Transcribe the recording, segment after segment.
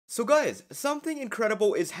So guys, something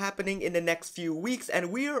incredible is happening in the next few weeks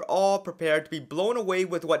and we are all prepared to be blown away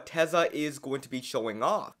with what Tesla is going to be showing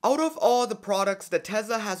off. Out of all the products that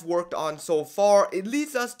Tesla has worked on so far, it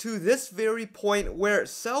leads us to this very point where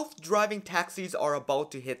self-driving taxis are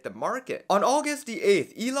about to hit the market. On August the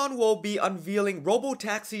 8th, Elon will be unveiling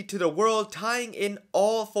Robotaxi to the world, tying in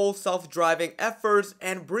all full self-driving efforts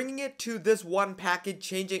and bringing it to this one package,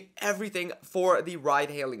 changing everything for the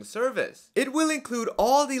ride-hailing service. It will include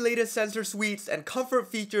all the latest sensor suites and comfort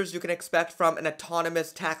features you can expect from an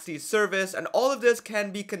autonomous taxi service, and all of this can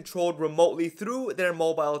be controlled remotely through their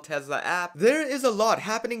mobile Tesla app. There is a lot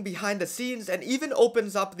happening behind the scenes and even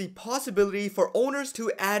opens up the possibility for owners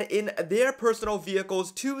to add in their personal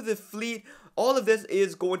vehicles to the fleet. All of this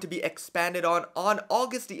is going to be expanded on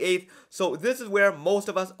August the 8th, so this is where most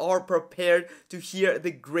of us are prepared to hear the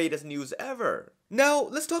greatest news ever. Now,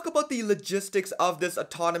 let's talk about the logistics of this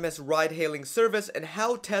autonomous ride-hailing service and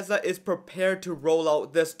how Tesla is prepared to roll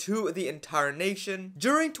out this to the entire nation.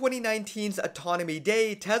 During 2019's Autonomy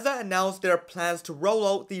Day, Tesla announced their plans to roll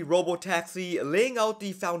out the Robotaxi, laying out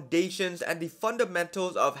the foundations and the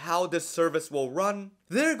fundamentals of how this service will run.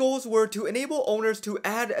 Their goals were to enable owners to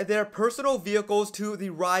add their personal vehicles to the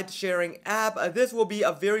ride-sharing app. This will be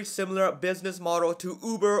a very similar business model to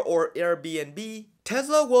Uber or Airbnb.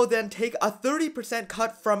 Tesla will then take a 30%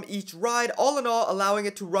 cut from each ride, all in all allowing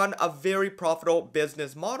it to run a very profitable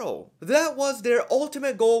business model. That was their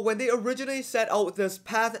ultimate goal when they originally set out this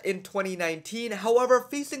path in 2019. However,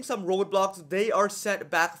 facing some roadblocks, they are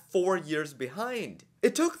set back 4 years behind.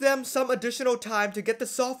 It took them some additional time to get the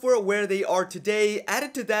software where they are today.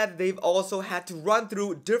 Added to that, they've also had to run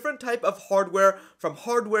through different type of hardware from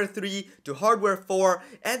hardware 3 to hardware 4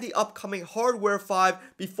 and the upcoming hardware 5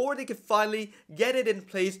 before they could finally get it in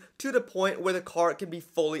place to the point where the car can be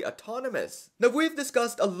fully autonomous. Now, we've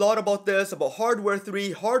discussed a lot about this, about hardware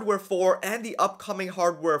 3, hardware 4, and the upcoming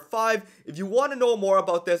hardware 5. If you want to know more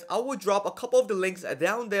about this, I will drop a couple of the links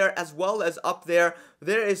down there as well as up there.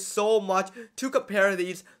 There is so much to compare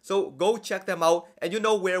these, so go check them out and you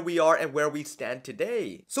know where we are and where we stand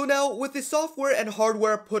today. So now, with the software and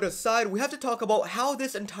hardware put aside, we have to talk about how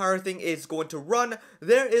this entire thing is going to run.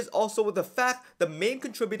 There is also the main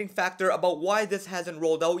contributing factor about why this hasn't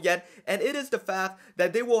rolled out yet, and it is the fact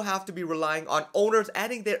that they will have to be relying on owners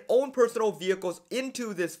adding their own personal vehicles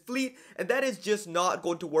into this fleet, and that is just not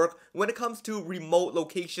going to work when it comes to remote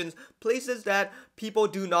locations, places that people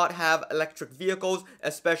do not have electric vehicles,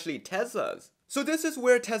 especially Teslas. So this is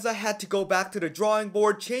where Tesla had to go back to the drawing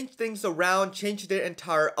board, change things around, change their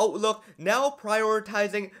entire outlook, now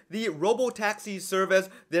prioritizing the Robotaxi service,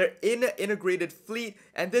 their integrated fleet,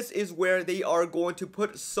 and this is where they are going to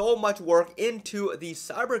put so much work into the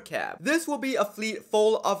Cybercab. This will be a fleet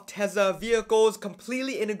full of Tesla vehicles,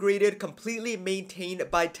 completely integrated, completely maintained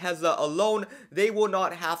by Tesla alone. They will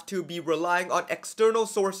not have to be relying on external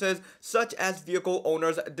sources such as vehicle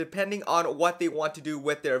owners depending on what they want to do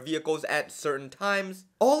with their vehicles at certain times.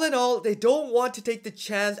 All in all, they don't want to take the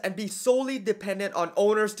chance and be solely dependent on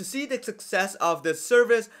owners to see the success of this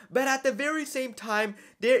service, but at the very same time,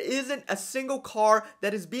 there isn't a single car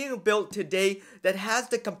that is being built today that has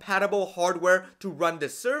the compatible hardware to run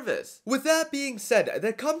this service. With that being said,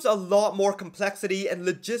 there comes a lot more complexity and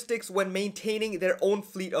logistics when maintaining their own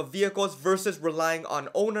fleet of vehicles versus relying on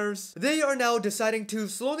owners. They are now deciding to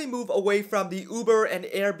slowly move away from the Uber and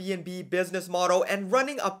Airbnb business model and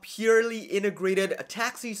running a purely integrated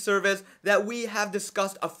taxi service that we have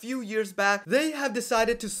discussed a few years back. They have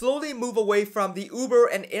decided to slowly move away from the Uber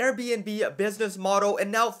and Airbnb business model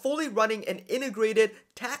and now fully running an integrated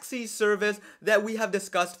taxi service that we have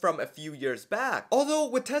discussed from a few years back. Although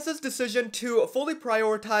with Tesla's decision to fully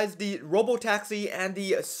prioritize the Robotaxi and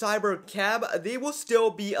the Cybercab, they will still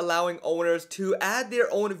be allowing owners to add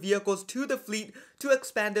their own vehicles to the fleet to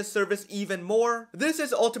expand this service even more. This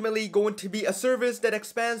is ultimately going to be a service that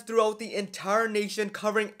expands throughout the entire nation,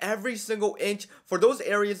 covering every single inch. For those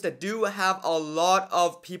areas that do have a lot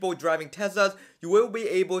of people driving Teslas, you will be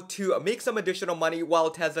able to make some additional money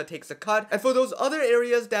while Tesla takes a cut. And for those other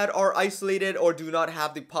areas that are isolated or do not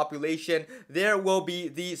have the population, there will be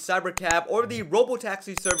the Cybercab or the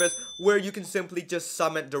Robotaxi service where you can simply just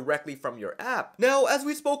summon directly from your app. Now, as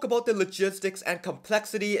we spoke about the logistics and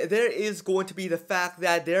complexity, there is going to be the fact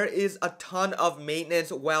that there is a ton of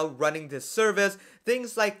maintenance while running this service.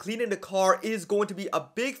 Things like cleaning the car is going to be a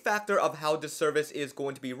big factor of how the service is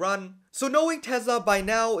going to be run. So knowing Tesla by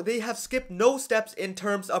now, they have skipped no steps in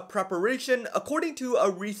terms of preparation. According to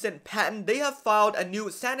a recent patent, they have filed a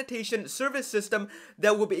new sanitation service system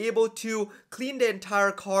that will be able to clean the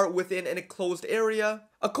entire car within an enclosed area.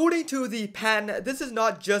 According to the patent, this is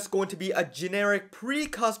not just going to be a generic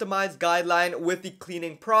pre-customized guideline with the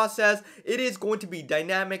cleaning process. It is going to be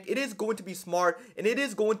dynamic, it is going to be smart, and it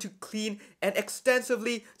is going to clean and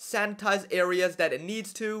extensively sanitize areas that it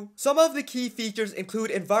needs to. Some of the key features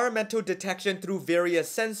include environmental detection through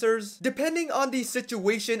various sensors. Depending on the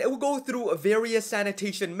situation, it will go through various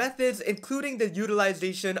sanitation methods, including the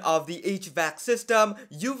utilization of the HVAC system,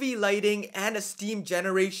 UV lighting, and steam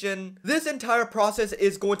generation. This entire process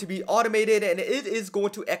is going to be automated and it is going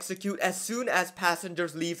to execute as soon as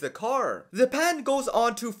passengers leave the car. The patent goes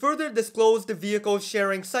on to further disclose the vehicle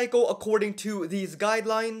sharing cycle according to these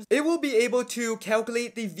guidelines. It will be able to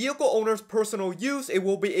calculate the vehicle owner's personal use, it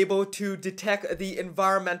will be able to detect the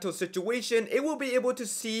environmental situation, it will be able to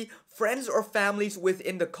see friends or families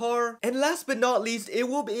within the car, and last but not least, it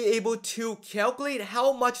will be able to calculate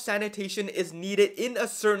how much sanitation is needed in a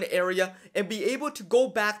certain area and be able to go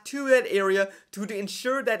back to that area to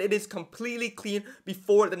ensure that it is completely clean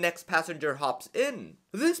before the next passenger hops in.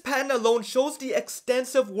 This patent alone shows the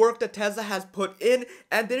extensive work that Tesla has put in,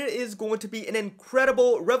 and there is going to be an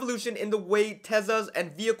incredible revolution in the way Teslas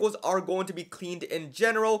and vehicles are going to be cleaned in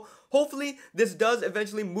general. Hopefully, this does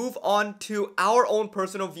eventually move on to our own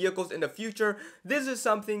personal vehicles in the future. This is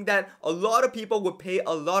something that a lot of people would pay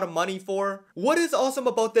a lot of money for. What is awesome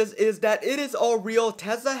about this is that it is all real.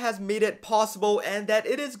 Tesla has made it possible, and that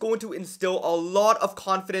it is going to instill a lot of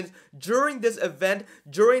confidence during this event,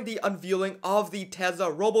 during the unveiling of the Tesla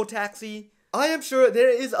Robotaxi. I am sure there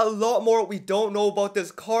is a lot more we don't know about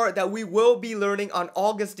this car that we will be learning on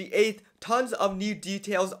August the 8th. Tons of new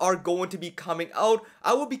details are going to be coming out.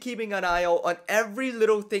 I will be keeping an eye out on every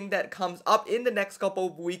little thing that comes up in the next couple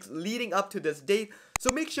of weeks leading up to this date. So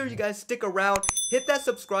make sure you guys stick around, hit that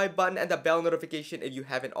subscribe button and the bell notification if you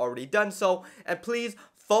haven't already done so. And please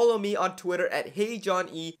follow me on Twitter at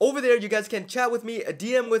HeyJohnE. Over there, you guys can chat with me,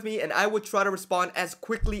 DM with me, and I will try to respond as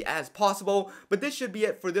quickly as possible. But this should be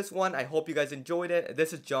it for this one. I hope you guys enjoyed it.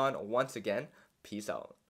 This is John once again. Peace out.